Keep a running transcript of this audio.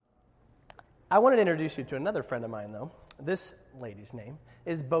I wanted to introduce you to another friend of mine, though. This lady's name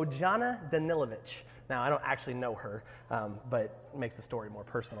is Bojana Danilovic. Now, I don't actually know her, but it makes the story more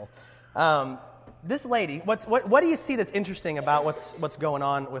personal. This lady, what do you see that's interesting about what's going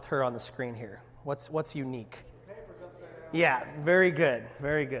on with her on the screen here? What's unique? Yeah, very good,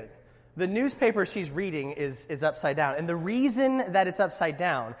 very good. The newspaper she's reading is upside down. And the reason that it's upside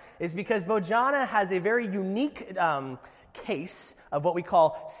down is because Bojana has a very unique case of what we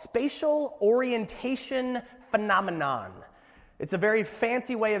call spatial orientation phenomenon. It's a very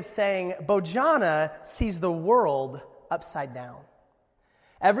fancy way of saying Bojana sees the world upside down.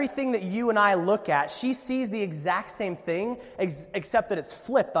 Everything that you and I look at, she sees the exact same thing, except that it's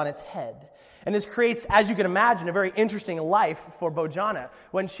flipped on its head. And this creates, as you can imagine, a very interesting life for Bojana.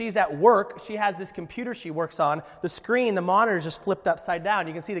 When she's at work, she has this computer she works on. The screen, the monitor is just flipped upside down.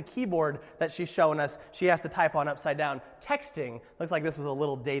 You can see the keyboard that she's showing us. She has to type on upside down. Texting, looks like this was a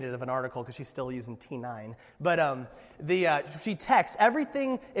little dated of an article because she's still using T9. But she texts.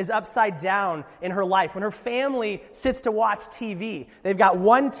 Everything is upside down in her life. When her family sits to watch TV, they've got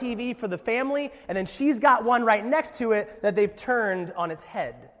one TV for the family, and then she's got one right next to it that they've turned on its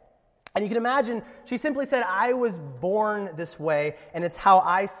head. And you can imagine, she simply said, I was born this way, and it's how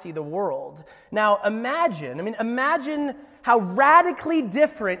I see the world. Now, imagine how radically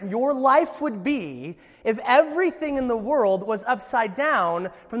different your life would be if everything in the world was upside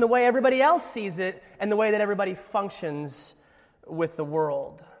down from the way everybody else sees it and the way that everybody functions with the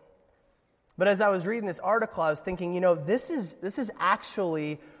world. But as I was reading this article, I was thinking, this is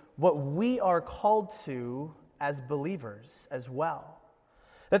actually what we are called to as believers as well.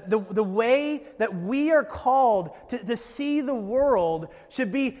 That the way that we are called to see the world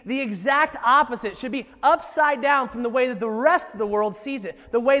should be the exact opposite, should be upside down from the way that the rest of the world sees it.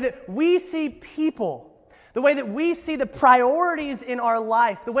 The way that we see people, the way that we see the priorities in our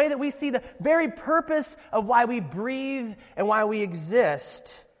life, the way that we see the very purpose of why we breathe and why we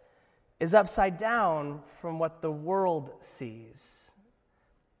exist is upside down from what the world sees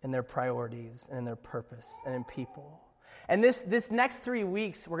in their priorities and in their purpose and in people. And this next 3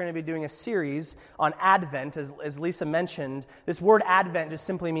 weeks, we're going to be doing a series on Advent. As Lisa mentioned, this word Advent just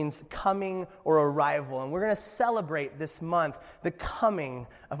simply means coming or arrival. And we're going to celebrate this month the coming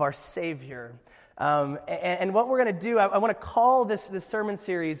of our Savior. And what we're going to do, I want to call this sermon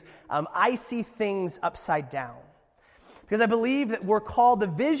series, I See Things Upside Down. Because I believe that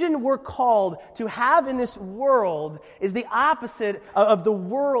the vision we're called to have in this world is the opposite of the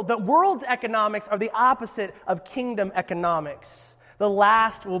world. The world's economics are the opposite of kingdom economics. The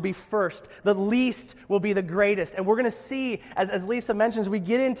last will be first. The least will be the greatest. And we're going to see, as Lisa mentions, we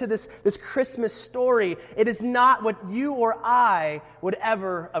get into this Christmas story. It is not what you or I would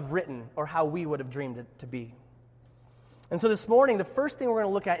ever have written or how we would have dreamed it to be. And so this morning, the first thing we're going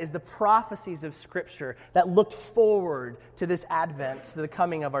to look at is the prophecies of Scripture that looked forward to this Advent, to the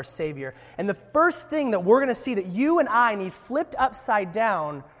coming of our Savior. And the first thing that we're going to see that you and I need flipped upside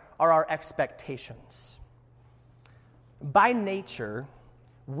down are our expectations. By nature,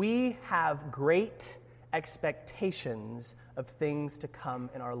 we have great expectations of things to come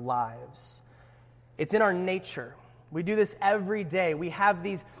in our lives. It's in our nature. We do this every day. We have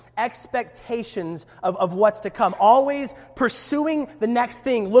these expectations of what's to come, always pursuing the next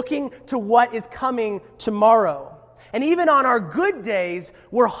thing, looking to what is coming tomorrow. And even on our good days,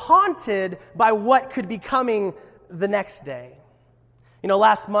 we're haunted by what could be coming the next day.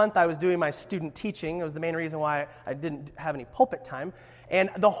 Last month I was doing my student teaching. It was the main reason why I didn't have any pulpit time. And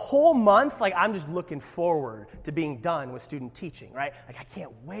the whole month, I'm just looking forward to being done with student teaching, right? I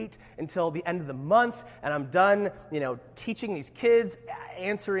can't wait until the end of the month, and I'm done, teaching these kids,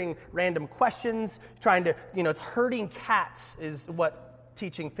 answering random questions, trying to, it's herding cats is what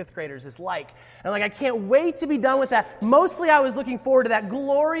teaching fifth graders is like. And I can't wait to be done with that. Mostly I was looking forward to that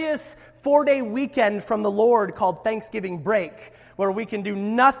glorious 4-day weekend from the Lord called Thanksgiving break, where we can do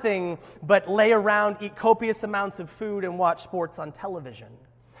nothing but lay around, eat copious amounts of food, and watch sports on television.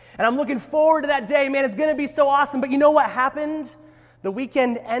 And I'm looking forward to that day. Man, it's going to be so awesome. But you know what happened? The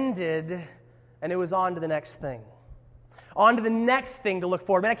weekend ended, and it was on to the next thing. On to the next thing to look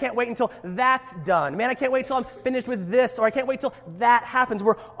forward. Man, I can't wait until that's done. Man, I can't wait until I'm finished with this, or I can't wait till that happens.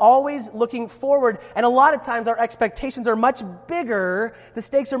 We're always looking forward, and a lot of times our expectations are much bigger. The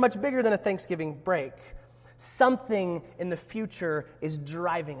stakes are much bigger than a Thanksgiving break. Something in the future is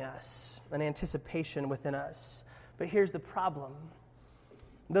driving us, an anticipation within us. But here's the problem.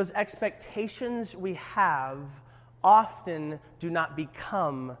 Those expectations we have often do not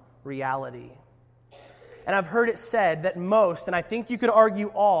become reality. and I've heard it said that most, and I think you could argue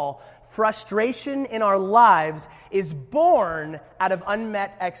all, frustration in our lives is born out of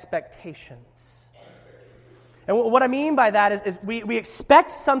unmet expectations. And what I mean by that is we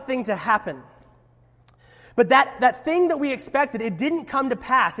expect something to happen. But that thing that we expected, it didn't come to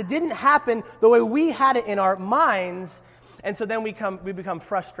pass. It didn't happen the way we had it in our minds, and so then we become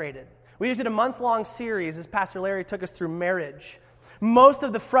frustrated. We just did a month-long series as Pastor Larry took us through marriage. Most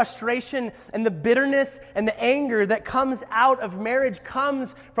of the frustration and the bitterness and the anger that comes out of marriage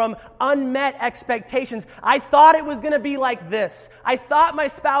comes from unmet expectations. I thought it was going to be like this. I thought my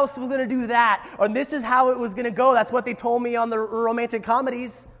spouse was going to do that. Or this is how it was going to go. That's what they told me on the romantic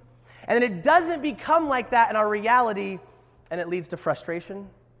comedies. And then it doesn't become like that in our reality, and it leads to frustration.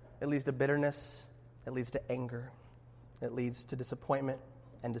 It leads to bitterness. It leads to anger. It leads to disappointment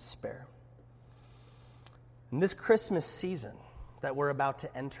and despair. And this Christmas season that we're about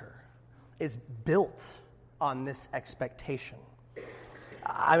to enter is built on this expectation.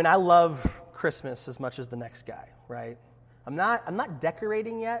 I mean, I love Christmas as much as the next guy, right? I'm not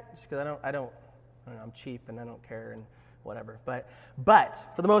decorating yet, just because I don't know, I'm cheap and I don't care and whatever. But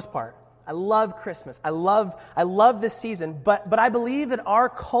for the most part, I love Christmas. I love this season, but I believe that our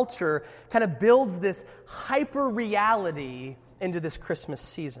culture kind of builds this hyper reality into this Christmas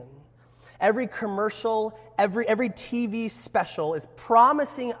season. Every commercial, every TV special is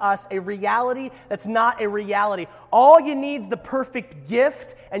promising us a reality that's not a reality. All you need is the perfect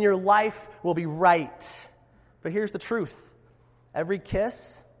gift, and your life will be right. But here's the truth. Every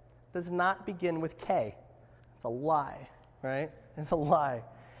kiss does not begin with K. It's a lie, right? It's a lie.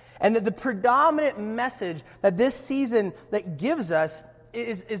 And that the predominant message that this season that gives us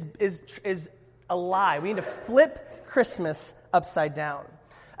is a lie. We need to flip Christmas upside down.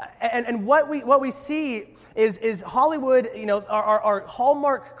 And what we see is Hollywood, our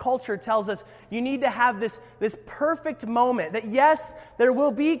Hallmark culture tells us you need to have this perfect moment. That yes, there will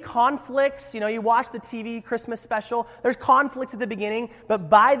be conflicts. You watch the TV Christmas special. There's conflicts at the beginning,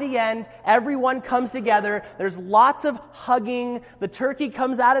 but by the end, everyone comes together. There's lots of hugging. The turkey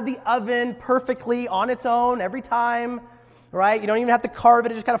comes out of the oven perfectly on its own every time. Right? You don't even have to carve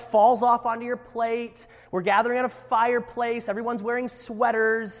it. It just kind of falls off onto your plate. We're gathering at a fireplace. Everyone's wearing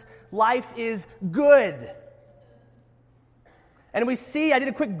sweaters. Life is good. And we see, I did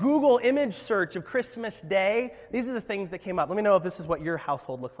a quick Google image search of Christmas Day. These are the things that came up. Let me know if this is what your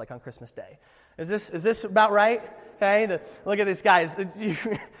household looks like on Christmas Day. Is this about right? Okay, look at this guy. You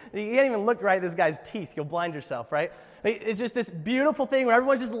can't even look right at this guy's teeth. You'll blind yourself, right? It's just this beautiful thing where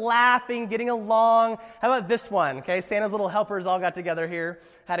everyone's just laughing, getting along. How about this one? Okay, Santa's little helpers all got together here,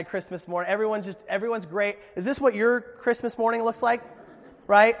 had a Christmas morning. Everyone's great. Is this what your Christmas morning looks like?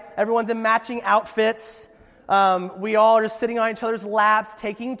 Right? Everyone's in matching outfits. We all are just sitting on each other's laps,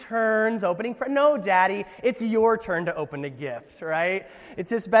 taking turns, opening. No, Daddy, it's your turn to open a gift, right? It's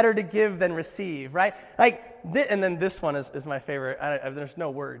just better to give than receive, right? And then this one is my favorite. There's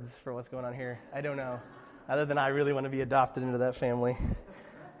no words for what's going on here. I don't know. Other than I really want to be adopted into that family.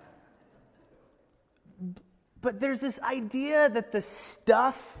 But there's this idea that the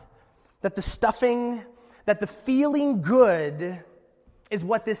stuffing, that the feeling good is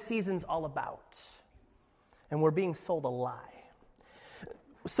what this season's all about. And we're being sold a lie.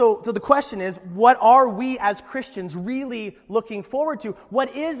 So the question is, what are we as Christians really looking forward to?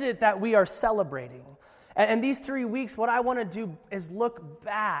 What is it that we are celebrating? And these 3 weeks, what I want to do is look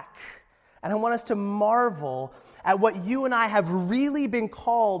back. And I want us to marvel at what you and I have really been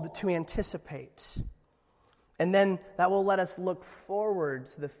called to anticipate. And then that will let us look forward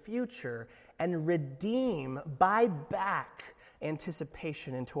to the future and buy back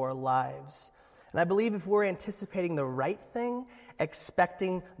anticipation into our lives. And I believe if we're anticipating the right thing,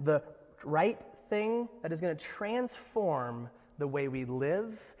 expecting the right thing that is going to transform the way we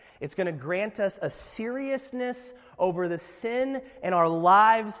live, it's going to grant us a seriousness over the sin in our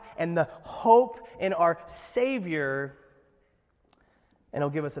lives and the hope in our Savior, and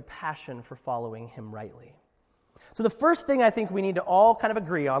it'll give us a passion for following Him rightly. So the first thing I think we need to all kind of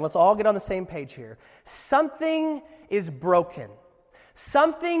agree on, let's all get on the same page here. Something is broken.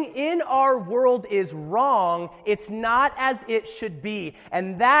 Something in our world is wrong. It's not as it should be.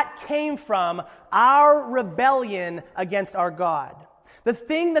 And that came from our rebellion against our God. The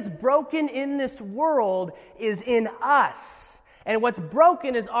thing that's broken in this world is in us. And what's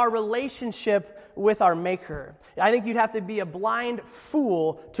broken is our relationship with our Maker. I think you'd have to be a blind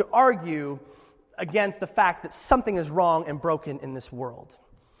fool to argue against the fact that something is wrong and broken in this world.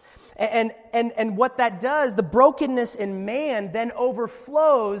 And what that does, the brokenness in man then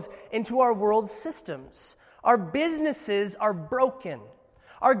overflows into our world systems. Our businesses are broken.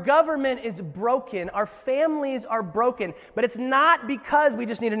 Our government is broken. Our families are broken. But it's not because we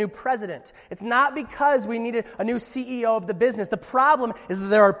just need a new president. It's not because we need a new CEO of the business. The problem is that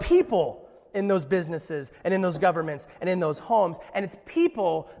there are people in those businesses and in those governments and in those homes. And it's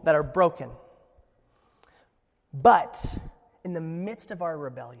people that are broken. But in the midst of our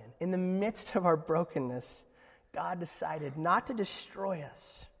rebellion, in the midst of our brokenness, God decided not to destroy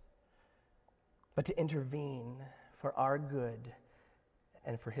us, but to intervene for our good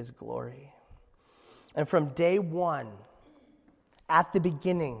and for his glory. And from day one, at the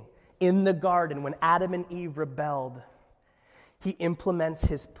beginning, in the garden, when Adam and Eve rebelled, he implements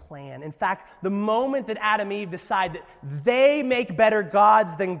his plan. In fact, the moment that Adam and Eve decide that they make better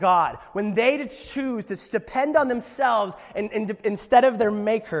gods than God, when they choose to depend on themselves and instead of their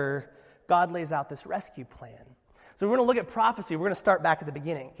maker, God lays out this rescue plan. So we're going to look at prophecy. We're going to start back at the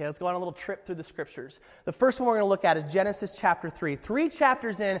beginning. Okay, let's go on a little trip through the scriptures. The first one we're going to look at is Genesis chapter 3. 3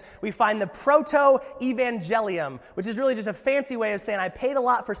 chapters in, we find the proto-evangelium, which is really just a fancy way of saying I paid a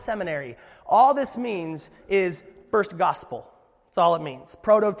lot for seminary. All this means is first gospel. That's all it means.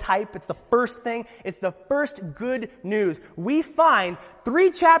 Prototype, it's the first thing. It's the first good news. We find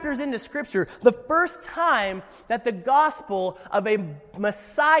 3 chapters into Scripture the first time that the gospel of a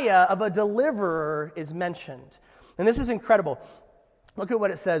Messiah, of a deliverer, is mentioned. And this is incredible. Look at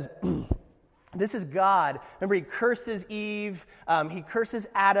what it says. This is God. Remember, he curses Eve, he curses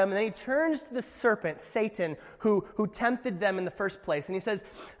Adam, and then he turns to the serpent, Satan, who tempted them in the first place. And he says,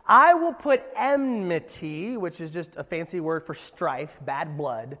 I will put enmity, which is just a fancy word for strife, bad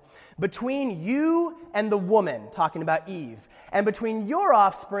blood, between you and the woman, talking about Eve, and between your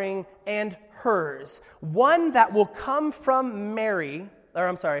offspring and hers. One that will come from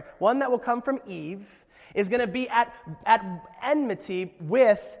one that will come from Eve is going to be at enmity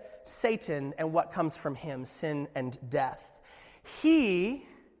with Satan and what comes from him, sin and death. He,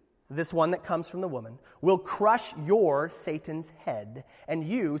 this one that comes from the woman, will crush your, Satan's head, and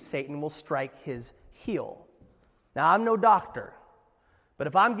you, Satan, will strike his heel. Now, I'm no doctor, but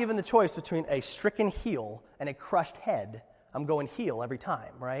if I'm given the choice between a stricken heel and a crushed head, I'm going heel every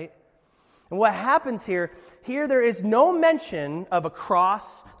time, right? And what happens here there is no mention of a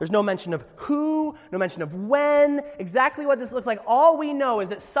cross. There's no mention of who, no mention of when, exactly what this looks like. All we know is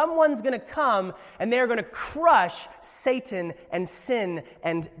that someone's going to come and they're going to crush Satan and sin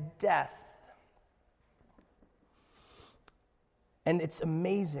and death. And it's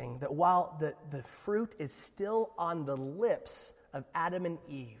amazing that while the fruit is still on the lips of Adam and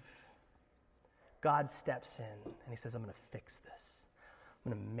Eve, God steps in and he says, I'm going to fix this.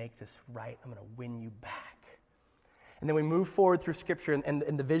 I'm going to make this right. I'm going to win you back. And then we move forward through Scripture, and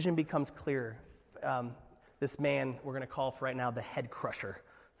the vision becomes clear. This man, we're going to call for right now the head crusher.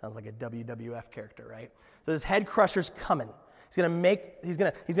 Sounds like a WWF character, right? So this head crusher's coming. He's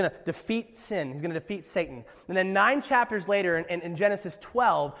going to defeat sin. He's going to defeat Satan. And then 9 chapters later, in Genesis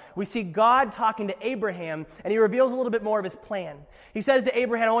 12, we see God talking to Abraham, and he reveals a little bit more of his plan. He says to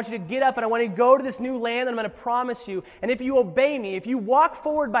Abraham, I want you to get up, and I want you to go to this new land that I'm going to promise you. And if you obey me, if you walk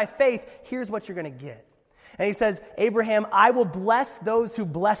forward by faith, here's what you're going to get. And he says, Abraham, I will bless those who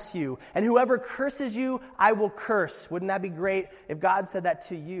bless you, and whoever curses you, I will curse. Wouldn't that be great? If God said that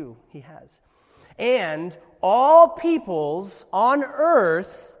to you, he has. And all peoples on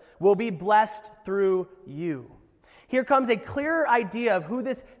earth will be blessed through you. Here comes a clearer idea of who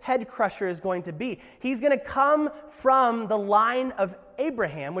this head crusher is going to be. He's going to come from the line of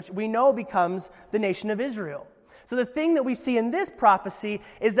Abraham, which we know becomes the nation of Israel. So the thing that we see in this prophecy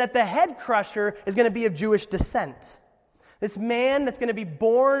is that the head crusher is going to be of Jewish descent. This man that's going to be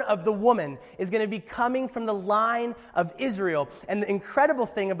born of the woman is going to be coming from the line of Israel. And the incredible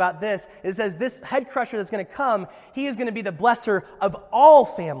thing about this is as this head crusher that's going to come, he is going to be the blesser of all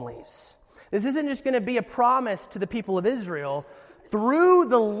families. This isn't just going to be a promise to the people of Israel. Through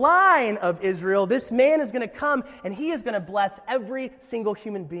the line of Israel, this man is going to come and he is going to bless every single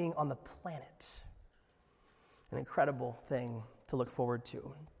human being on the planet. An incredible thing to look forward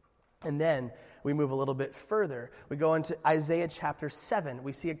to. And then we move a little bit further. We go into Isaiah chapter 7.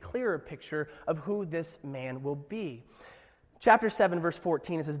 We see a clearer picture of who this man will be. Chapter 7, verse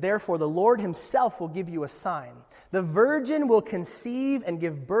 14, it says, Therefore the Lord himself will give you a sign. The virgin will conceive and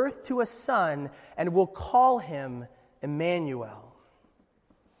give birth to a son, and will call him Emmanuel,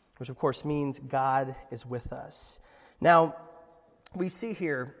 which of course means God is with us. Now, we see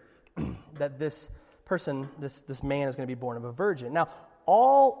here that this person, this man is going to be born of a virgin. Now,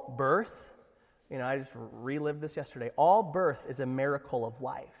 all birth, I just relived this yesterday, all birth is a miracle of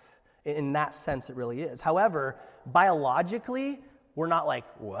life. In that sense, it really is. However, biologically, we're not like,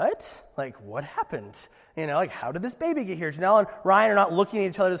 what? Like, what happened? Like, how did this baby get here? Janelle and Ryan are not looking at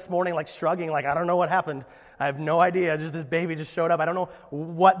each other this morning, like, shrugging, like, I don't know what happened. I have no idea. Just this baby just showed up. I don't know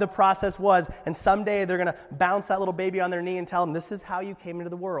what the process was. And someday they're going to bounce that little baby on their knee and tell them, this is how you came into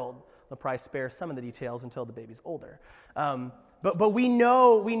the world. They'll probably spare some of the details until the baby's older. But we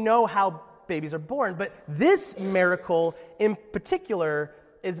know how babies are born. But this miracle in particular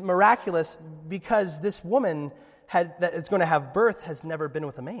is miraculous because this woman that is going to have birth has never been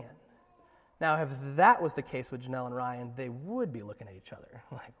with a man. Now, if that was the case with Janelle and Ryan, they would be looking at each other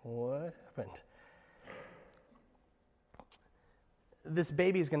like, what happened? This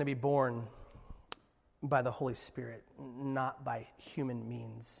baby is going to be born by the Holy Spirit, not by human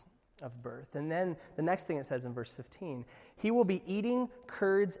means of birth. And then the next thing it says in verse 15, he will be eating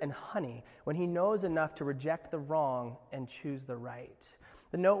curds and honey when he knows enough to reject the wrong and choose the right.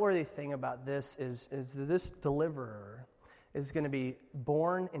 The noteworthy thing about this is that this deliverer is going to be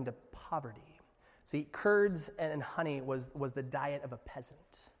born into poverty. See, curds and honey was the diet of a peasant.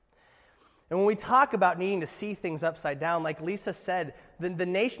 And when we talk about needing to see things upside down, like Lisa said, the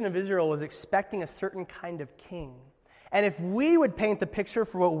nation of Israel was expecting a certain kind of king. And if we would paint the picture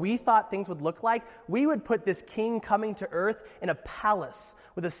for what we thought things would look like, we would put this king coming to earth in a palace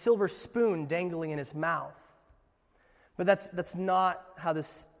with a silver spoon dangling in his mouth. But that's not how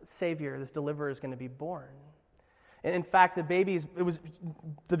this Savior, this deliverer, is going to be born. And in fact, the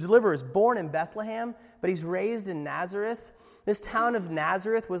deliverer is born in Bethlehem, but he's raised in Nazareth. This town of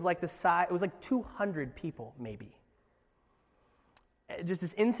Nazareth was like it was like 200 people, maybe. Just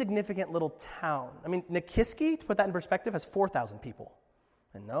this insignificant little town. I mean, Nikiski, to put that in perspective, has 4,000 people.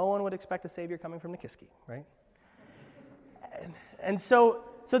 And no one would expect a Savior coming from Nikiski, right? And so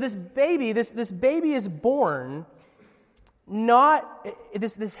this baby is born not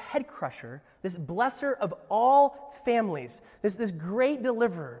this head crusher, this blesser of all families, this great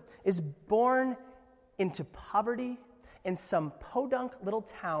deliverer is born into poverty in some podunk little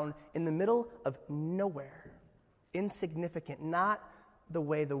town in the middle of nowhere. Insignificant, not the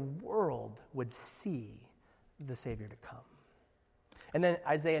way the world would see the Savior to come. And then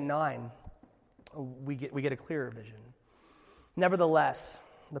Isaiah 9, we get a clearer vision. Nevertheless,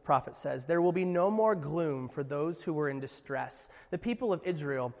 the prophet says, there will be no more gloom for those who were in distress. The people of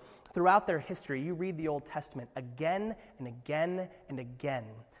Israel, throughout their history, you read the Old Testament again and again and again.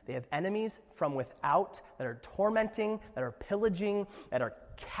 They have enemies from without that are tormenting, that are pillaging, that are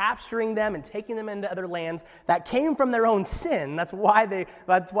capturing them and taking them into other lands that came from their own sin. That's why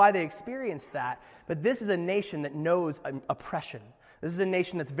they experienced that. But this is a nation that knows oppression. This is a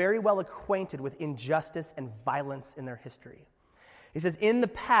nation that's very well acquainted with injustice and violence in their history. He says, in the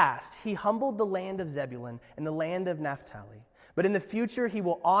past, he humbled the land of Zebulun and the land of Naphtali. But in the future, he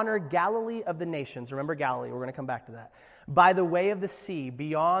will honor Galilee of the nations. Remember Galilee, we're going to come back to that. By the way of the sea,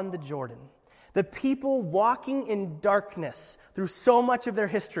 beyond the Jordan. The people walking in darkness through so much of their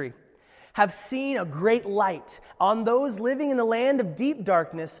history have seen a great light. On those living in the land of deep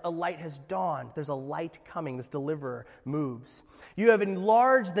darkness, a light has dawned. There's a light coming. This deliverer moves. You have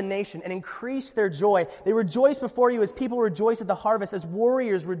enlarged the nation and increased their joy. They rejoice before you as people rejoice at the harvest, as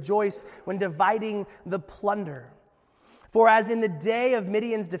warriors rejoice when dividing the plunder. For as in the day of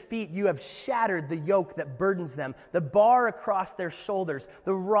Midian's defeat, you have shattered the yoke that burdens them, the bar across their shoulders,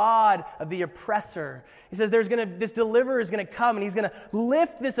 the rod of the oppressor. He says this deliverer is going to come and he's going to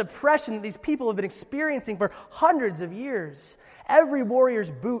lift this oppression that these people have been experiencing for hundreds of years. Every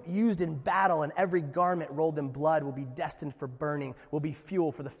warrior's boot used in battle and every garment rolled in blood will be destined for burning, will be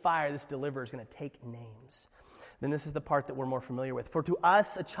fuel for the fire. This deliverer is going to take names. Then this is the part that we're more familiar with. For to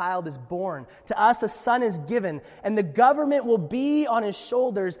us a child is born, to us a son is given, and the government will be on his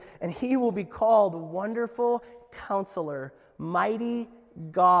shoulders, and he will be called Wonderful Counselor, Mighty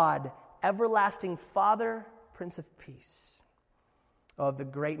God, Everlasting Father, Prince of Peace. Of the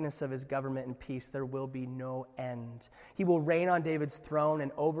greatness of his government and peace there will be no end. He will reign on David's throne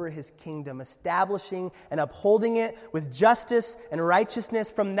and over his kingdom, establishing and upholding it with justice and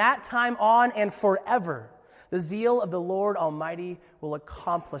righteousness from that time on and forever. The zeal of the Lord Almighty will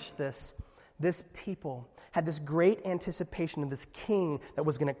accomplish this. This people had this great anticipation of this king that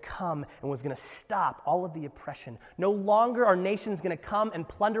was going to come and was going to stop all of the oppression. No longer are nations going to come and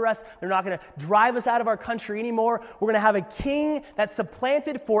plunder us. They're not going to drive us out of our country anymore. We're going to have a king that's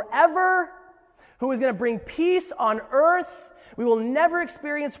supplanted forever, who is going to bring peace on earth. We will never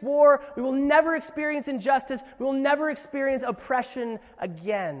experience war. We will never experience injustice. We will never experience oppression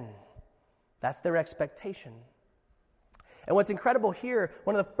again. That's their expectation. And what's incredible here,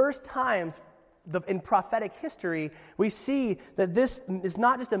 one of the first times in prophetic history, we see that this is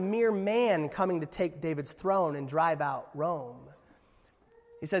not just a mere man coming to take David's throne and drive out Rome.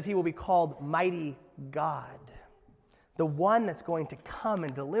 He says he will be called Mighty God. The one that's going to come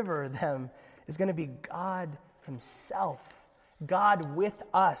and deliver them is going to be God himself. God with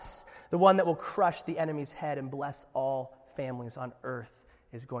us. The one that will crush the enemy's head and bless all families on earth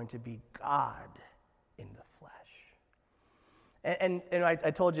is going to be God in the flesh. And I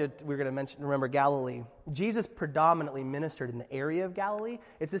told you we were going to remember Galilee. Jesus predominantly ministered in the area of Galilee.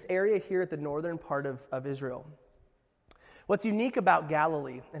 It's this area here at the northern part of Israel. What's unique about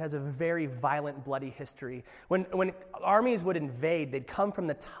Galilee, it has a very violent, bloody history. When armies would invade, they'd come from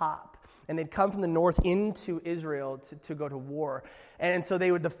the top, and they'd come from the north into Israel to go to war. And so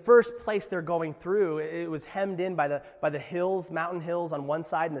the first place they're going through, it was hemmed in by the hills, mountain hills on one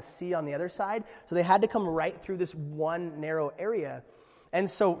side and the sea on the other side. So they had to come right through this one narrow area. And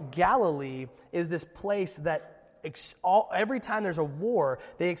so Galilee is this place that every time there's a war,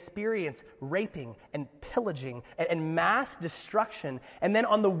 they experience raping and pillaging and mass destruction. And then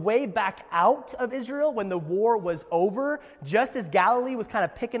on the way back out of Israel, when the war was over, just as Galilee was kind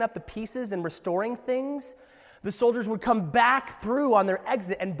of picking up the pieces and restoring things, the soldiers would come back through on their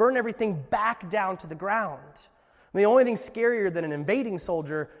exit and burn everything back down to the ground. And the only thing scarier than an invading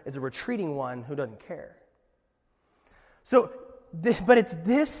soldier is a retreating one who doesn't care. So, but it's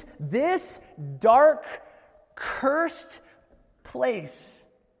this dark, cursed place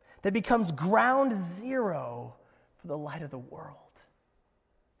that becomes ground zero for the light of the world.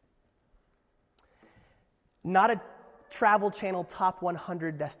 Not a Travel Channel top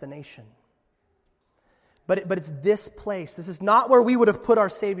 100 destination. But it's this place. This is not where we would have put our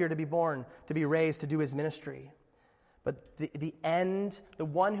Savior to be born, to be raised, to do his ministry. But the end, the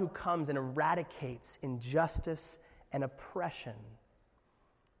one who comes and eradicates injustice and oppression,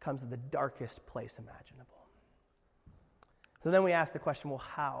 comes to the darkest place imaginable. So then we ask the question, well,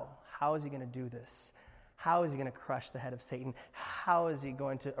 how? How is he going to do this? How is he going to crush the head of Satan? How is he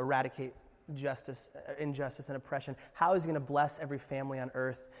going to eradicate injustice and oppression? How is he going to bless every family on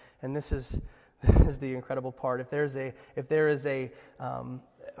earth? And this is the incredible part. If there is a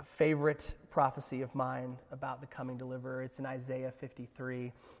favorite prophecy of mine about the coming deliverer, it's in Isaiah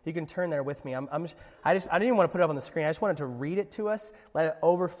 53. You can turn there with me. I didn't even want to put it up on the screen. I just wanted to read it to us, let it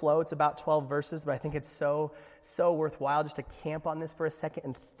overflow. It's about 12 verses, but I think it's so worthwhile just to camp on this for a second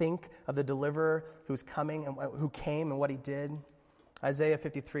and think of the deliverer who's coming and who came and what he did. Isaiah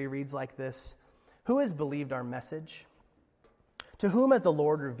 53 reads like this: "Who has believed our message? To whom has the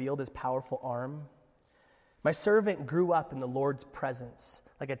Lord revealed his powerful arm? My servant grew up in the Lord's presence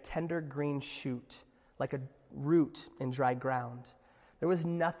like a tender green shoot, like a root in dry ground. There was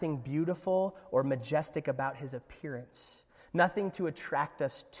nothing beautiful or majestic about his appearance, nothing to attract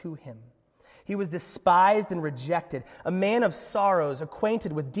us to him. He was despised and rejected, a man of sorrows,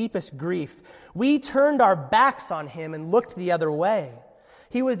 acquainted with deepest grief. We turned our backs on him and looked the other way.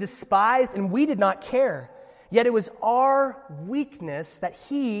 He was despised and we did not care. Yet it was our weakness that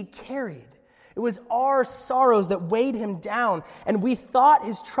he carried. It was our sorrows that weighed him down, and we thought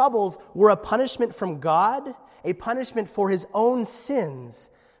his troubles were a punishment from God, a punishment for his own sins.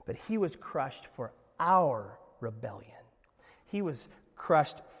 But he was crushed for our rebellion. He was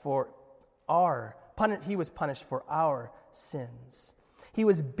crushed for he was punished for our sins. He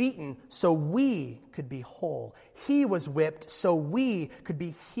was beaten so we could be whole. He was whipped so we could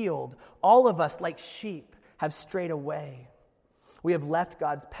be healed. All of us, like sheep, have strayed away. We have left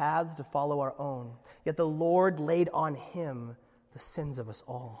God's paths to follow our own. Yet the Lord laid on him the sins of us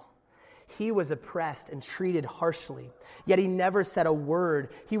all. He was oppressed and treated harshly, yet he never said a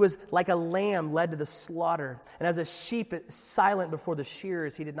word. He was like a lamb led to the slaughter, and as a sheep silent before the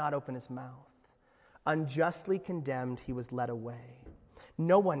shearers, he did not open his mouth. Unjustly condemned, he was led away.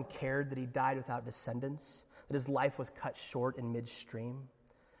 No one cared that he died without descendants, that his life was cut short in midstream.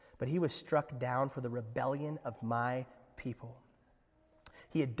 But he was struck down for the rebellion of my people.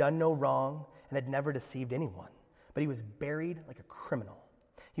 He had done no wrong and had never deceived anyone, but he was buried like a criminal.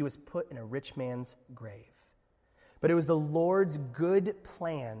 He was put in a rich man's grave. But it was the Lord's good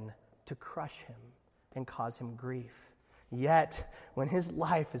plan to crush him and cause him grief. Yet, when his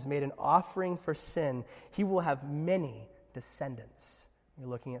life is made an offering for sin, he will have many descendants. You're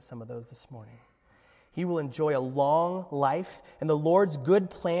looking at some of those this morning. He will enjoy a long life, and the Lord's good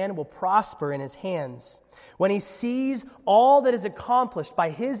plan will prosper in his hands. When he sees all that is accomplished by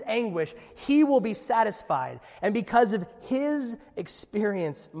his anguish, he will be satisfied. And because of his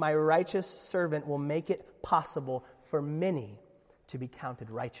experience, my righteous servant will make it possible for many to be counted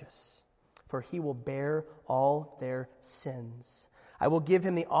righteous. For he will bear all their sins. I will give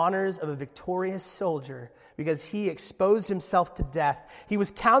him the honors of a victorious soldier because he exposed himself to death. He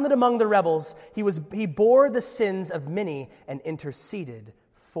was counted among the rebels. He bore the sins of many and interceded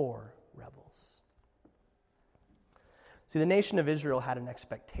for rebels. See, the nation of Israel had an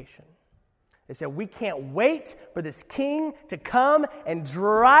expectation. They said, we can't wait for this king to come and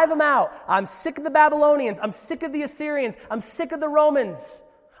drive them out. I'm sick of the Babylonians. I'm sick of the Assyrians. I'm sick of the Romans.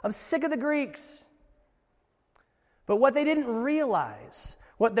 I'm sick of the Greeks. But what they didn't realize,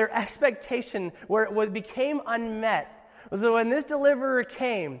 what their expectation, where it became unmet, was that when this deliverer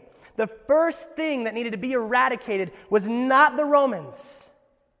came, the first thing that needed to be eradicated was not the Romans.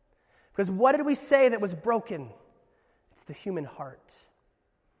 Because what did we say that was broken? It's the human heart.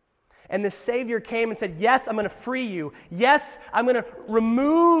 And the Savior came and said, yes, I'm going to free you. Yes, I'm going to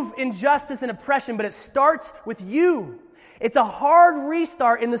remove injustice and oppression, but it starts with you. It's a hard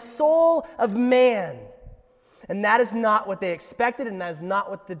restart in the soul of man. And that is not what they expected, and that is not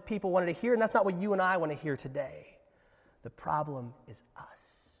what the people wanted to hear, and that's not what you and I want to hear today. The problem is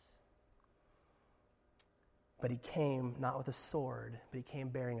us. But he came not with a sword, but he came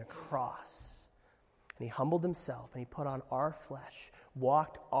bearing a cross. And he humbled himself, and he put on our flesh,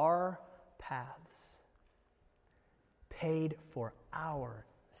 walked our paths, paid for our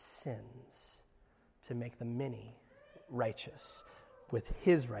sins to make the many righteous with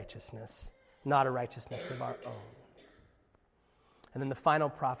his righteousness, not a righteousness of our own. And then the final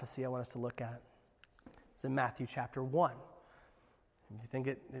prophecy I want us to look at is in Matthew chapter 1. If you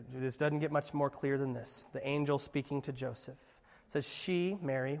think this doesn't get much more clear than this. The angel speaking to Joseph says, she,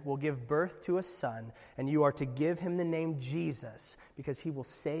 Mary, will give birth to a son, and you are to give him the name Jesus, because he will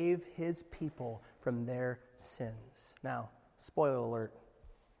save his people from their sins. Now, spoiler alert.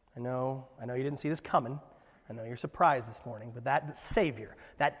 I know you didn't see this coming. I know you're surprised this morning, but that Savior,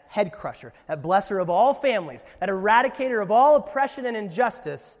 that head crusher, that blesser of all families, that eradicator of all oppression and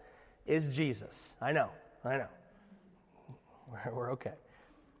injustice is Jesus. I know. We're okay.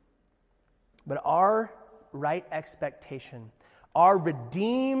 But our right expectation, our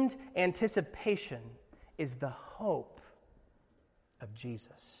redeemed anticipation is the hope of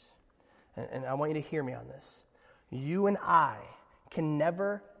Jesus. And I want you to hear me on this. You and I can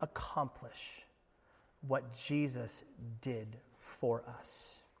never accomplish what Jesus did for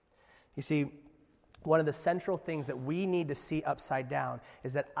us. You see, one of the central things that we need to see upside down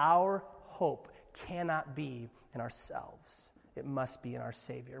is that our hope cannot be in ourselves. It must be in our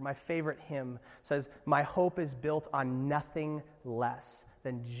Savior. My favorite hymn says, my hope is built on nothing less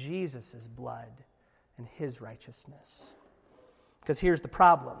than Jesus' blood and his righteousness. Because here's the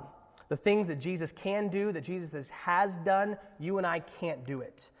problem. The things that Jesus can do, that Jesus has done, you and I can't do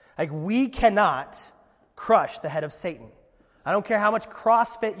it. Like, we cannot crush the head of Satan. I don't care how much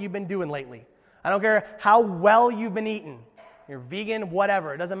CrossFit you've been doing lately. I don't care how well you've been eating. You're vegan,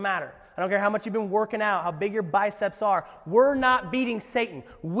 whatever. It doesn't matter. I don't care how much you've been working out, how big your biceps are. We're not beating Satan.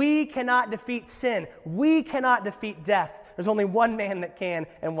 We cannot defeat sin. We cannot defeat death. There's only one man that can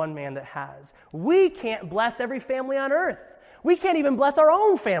and one man that has. We can't bless every family on earth. We can't even bless our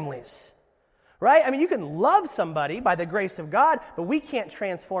own families. Right? I mean, you can love somebody by the grace of God, but we can't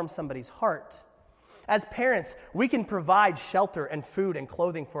transform somebody's heart. As parents, we can provide shelter and food and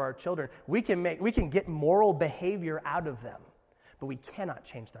clothing for our children. We can get moral behavior out of them. But we cannot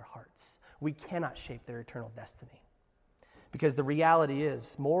change their hearts. We cannot shape their eternal destiny. Because the reality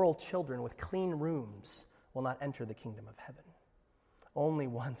is, moral children with clean rooms will not enter the kingdom of heaven. Only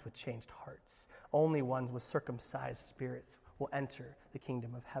ones with changed hearts, only ones with circumcised spirits will enter the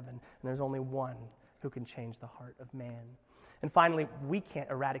kingdom of heaven. And there's only one who can change the heart of man. And finally, we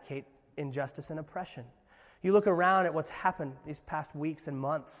can't eradicate injustice and oppression. You look around at what's happened these past weeks and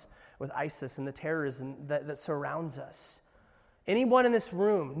months with ISIS and the terrorism that surrounds us. Anyone in this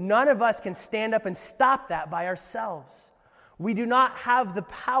room, none of us can stand up and stop that by ourselves. We do not have the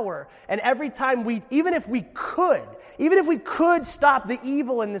power. And every time even if we could stop the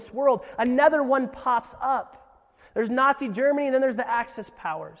evil in this world, another one pops up. There's Nazi Germany, and then there's the Axis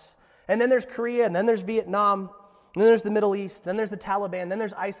powers. And then there's Korea, and then there's Vietnam, and then there's the Middle East, then there's the Taliban, then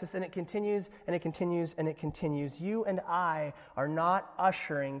there's ISIS, and it continues, and it continues, and it continues. You and I are not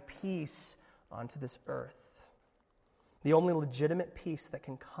ushering peace onto this earth. The only legitimate peace that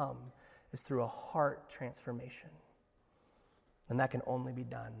can come is through a heart transformation. And that can only be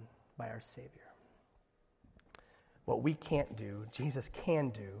done by our Savior. What we can't do, Jesus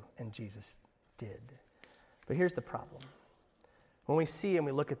can do, and Jesus did. But here's the problem. When we see and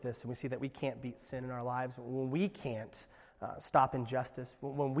we look at this and we see that we can't beat sin in our lives, when we can't stop injustice,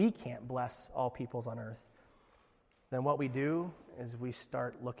 when we can't bless all peoples on earth, then what we do is we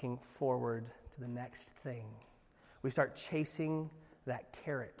start looking forward to the next thing. We start chasing that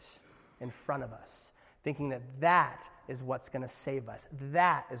carrot in front of us, thinking that that is what's going to save us.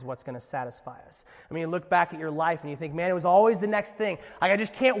 That is what's going to satisfy us. I mean, you look back at your life and you think, man, it was always the next thing. Like, I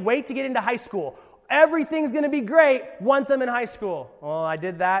just can't wait to get into high school. Everything's going to be great once I'm in high school. Well, I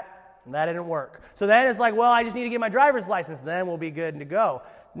did that, and that didn't work. So then it's like, well, I just need to get my driver's license, then we'll be good to go.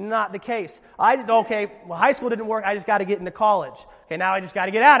 Not the case. High school didn't work, I just got to get into college. Okay, now I just got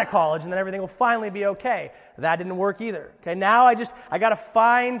to get out of college, and then everything will finally be okay. That didn't work either. Okay, now I got to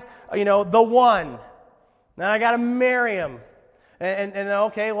find, the one. Then I got to marry him. And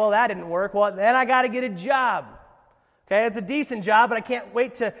okay, well, that didn't work. Well, then I got to get a job. Okay, it's a decent job, but I can't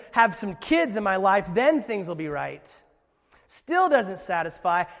wait to have some kids in my life. Then things will be right. Still doesn't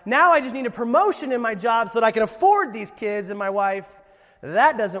satisfy. Now I just need a promotion in my job so that I can afford these kids and my wife.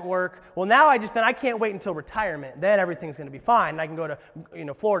 That doesn't work. Well, now I can't wait until retirement. Then everything's going to be fine. And I can go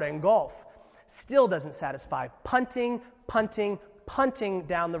to Florida and golf. Still doesn't satisfy. Punting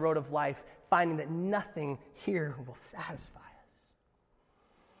down the road of life, finding that nothing here will satisfy us.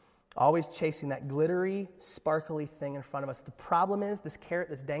 Always chasing that glittery, sparkly thing in front of us. The problem is, this carrot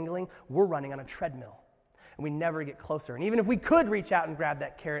that's dangling, we're running on a treadmill. And we never get closer. And even if we could reach out and grab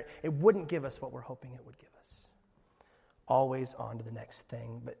that carrot, it wouldn't give us what we're hoping it would give us. Always on to the next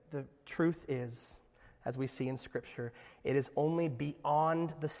thing. But the truth is, as we see in Scripture, it is only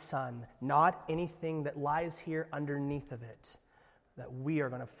beyond the sun, not anything that lies here underneath of it, that we are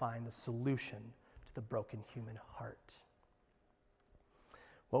going to find the solution to the broken human heart.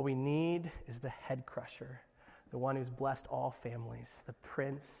 What we need is the head crusher, the one who's blessed all families, the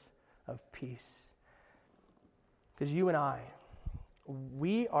Prince of Peace. Because you and I,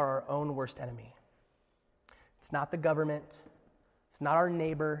 we are our own worst enemy. It's not the government. It's not our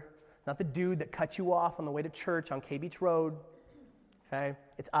neighbor. It's not the dude that cut you off on the way to church on K Beach Road. Okay?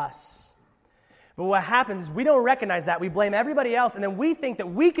 It's us. But what happens is we don't recognize that. We blame everybody else, and then we think that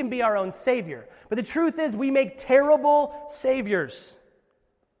we can be our own savior. But the truth is, we make terrible saviors.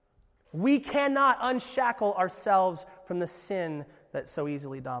 We cannot unshackle ourselves from the sin that so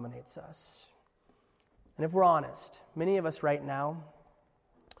easily dominates us. And if we're honest, many of us right now,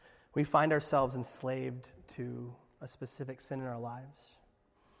 we find ourselves enslaved to a specific sin in our lives.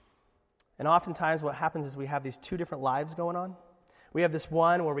 And oftentimes what happens is we have these two different lives going on. We have this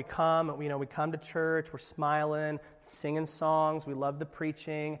one where we come to church, we're smiling, singing songs, we love the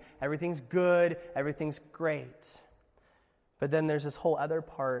preaching, everything's good, everything's great. But then there's this whole other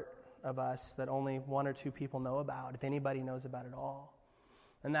part of us that only one or two people know about, if anybody knows about it all.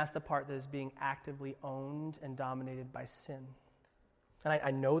 And that's the part that is being actively owned and dominated by sin. And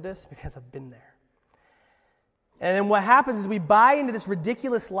I know this because I've been there. And then what happens is we buy into this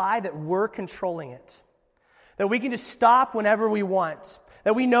ridiculous lie that we're controlling it. That we can just stop whenever we want.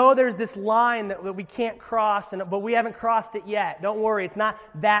 That we know there's this line that we can't cross, but we haven't crossed it yet. Don't worry, it's not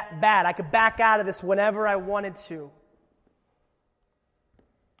that bad. I could back out of this whenever I wanted to.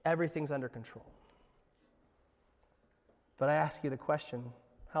 Everything's under control. But I ask you the question,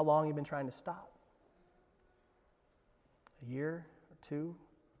 how long have you been trying to stop? A year or two?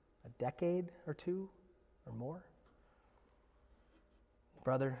 A decade or two or more?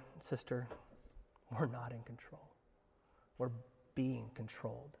 Brother, sister, we're not in control. We're being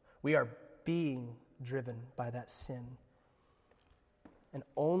controlled. We are being driven by that sin. And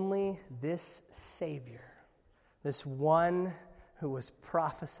only this Savior, this one who was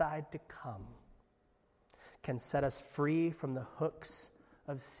prophesied to come, can set us free from the hooks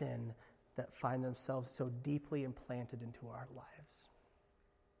of sin that find themselves so deeply implanted into our lives.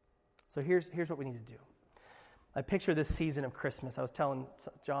 So here's what we need to do. I picture this season of Christmas. I was telling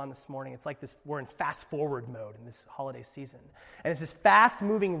John this morning, it's like this, we're in fast forward mode in this holiday season. And it's this fast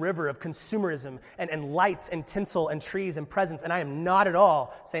moving river of consumerism and lights and tinsel and trees and presents. And I am not at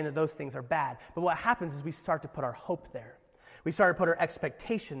all saying that those things are bad. But what happens is we start to put our hope there. We start to put our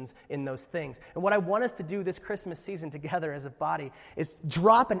expectations in those things. And what I want us to do this Christmas season together as a body is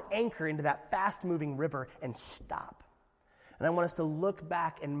drop an anchor into that fast-moving river and stop. And I want us to look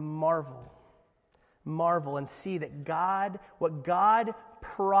back and marvel and see that what God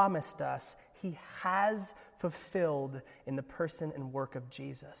promised us, He has fulfilled in the person and work of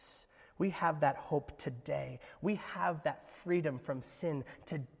Jesus. We have that hope today. We have that freedom from sin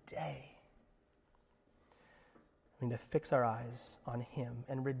today. We need to fix our eyes on Him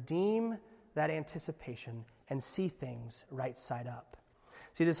and redeem that anticipation and see things right side up.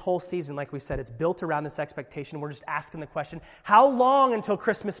 See, this whole season, like we said, it's built around this expectation. We're just asking the question, how long until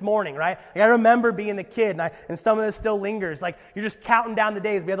Christmas morning, right? Like, I remember being the kid, and some of this still lingers. Like, you're just counting down the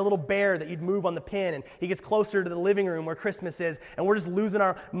days. We had a little bear that you'd move on the pin, and he gets closer to the living room where Christmas is, and we're just losing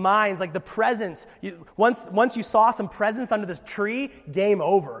our minds. Like, the presents. Once you saw some presents under this tree, game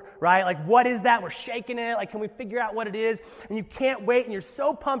over, right? Like, what is that? We're shaking it. Like, can we figure out what it is? And you can't wait, and you're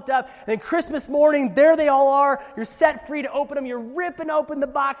so pumped up. And then Christmas morning, there they all are. You're set free to open them. You're ripping open the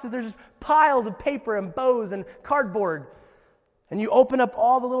boxes. There's just piles of paper and bows and cardboard. And you open up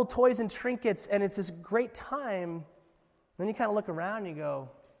all the little toys and trinkets, and it's this great time. Then you kind of look around and you go,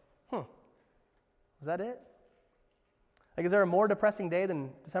 is that it? Like, is there a more depressing day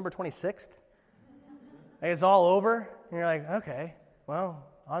than December 26th? Like, it's all over, and you're like, okay, well,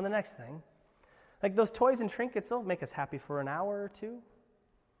 on the next thing. Like, those toys and trinkets, they'll make us happy for an hour or two.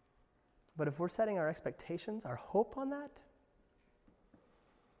 But if we're setting our expectations, our hope on that,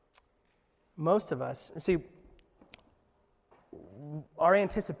 most of us, see, our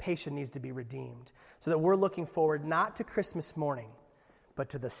anticipation needs to be redeemed so that we're looking forward not to Christmas morning, but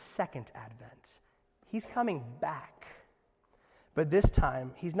to the second advent. He's coming back. But this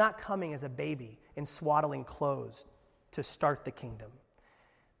time, he's not coming as a baby in swaddling clothes to start the kingdom.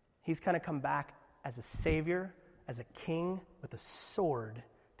 He's going to come back as a savior, as a king with a sword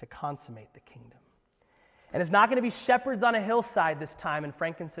to consummate the kingdom. And it's not going to be shepherds on a hillside this time in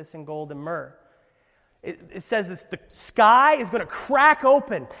frankincense and gold and myrrh. It says that the sky is going to crack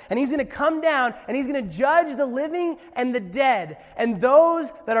open, and he's going to come down, and he's going to judge the living and the dead. And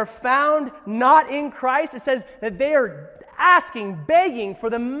those that are found not in Christ, it says that they are asking, begging for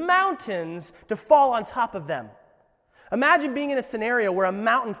the mountains to fall on top of them. Imagine being in a scenario where a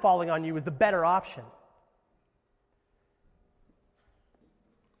mountain falling on you is the better option.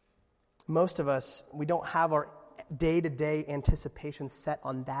 Most of us, we don't have our day-to-day anticipation set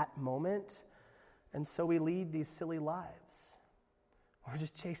on that moment, and so we lead these silly lives. We're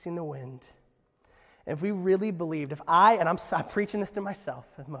just chasing the wind. And if we really believed, I'm preaching this to myself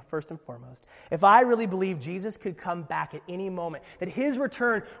first and foremost, if I really believed Jesus could come back at any moment, that his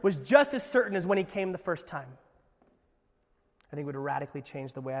return was just as certain as when he came the first time, I think it would radically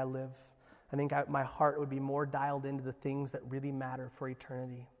change the way I live. I think my heart would be more dialed into the things that really matter for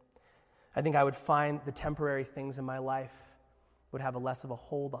eternity. I think I would find the temporary things in my life would have less of a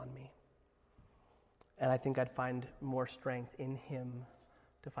hold on me. And I think I'd find more strength in him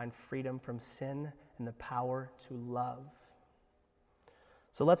to find freedom from sin and the power to love.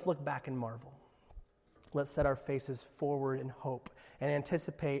 So let's look back and marvel. Let's set our faces forward in hope and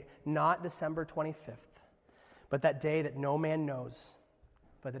anticipate not December 25th, but that day that no man knows,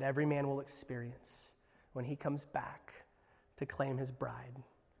 but that every man will experience when he comes back to claim his bride.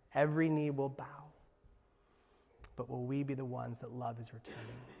 Every knee will bow. But will we be the ones that love is returning?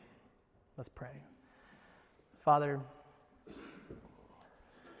 Let's pray. Father,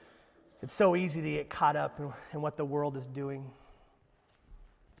 it's so easy to get caught up in what the world is doing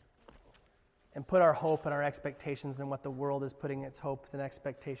and put our hope and our expectations in what the world is putting its hope and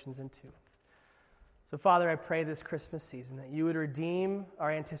expectations into. So, Father, I pray this Christmas season that you would redeem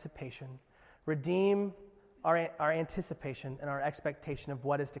our anticipation, redeem our anticipation and our expectation of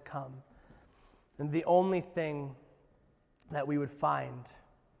what is to come. And the only thing that we would find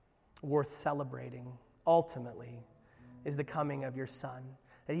worth celebrating ultimately is the coming of your Son.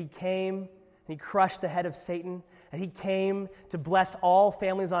 That he came and he crushed the head of Satan, that he came to bless all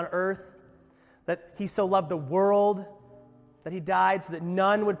families on earth, that he so loved the world that he died so that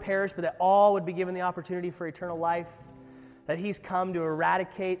none would perish, but that all would be given the opportunity for eternal life, that he's come to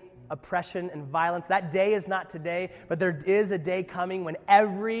eradicate oppression and violence. That day is not today, but there is a day coming when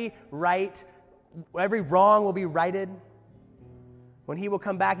every wrong will be righted. When he will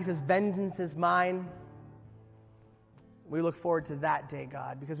come back, he says, vengeance is mine. We look forward to that day,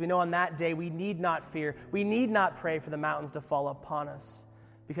 God, because we know on that day we need not fear. We need not pray for the mountains to fall upon us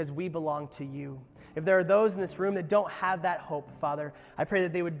because we belong to you. If there are those in this room that don't have that hope, Father, I pray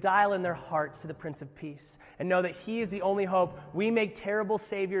that they would dial in their hearts to the Prince of Peace and know that he is the only hope. We make terrible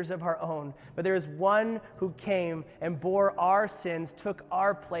saviors of our own, but there is one who came and bore our sins, took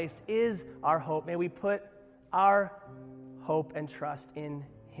our place, is our hope. May we put our hope and trust in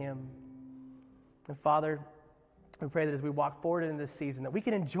him. And Father, we pray that as we walk forward into this season, that we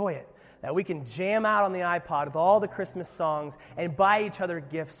can enjoy it, that we can jam out on the iPod with all the Christmas songs and buy each other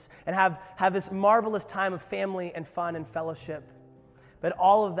gifts and have this marvelous time of family and fun and fellowship. But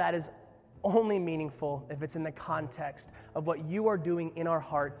all of that is only meaningful if it's in the context of what you are doing in our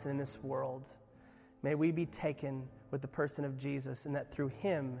hearts and in this world. May we be taken with the person of Jesus, and that through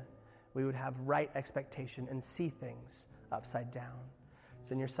him we would have right expectation and see things upside down. It's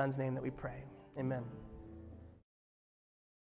It's in your Son's name that we pray. Amen.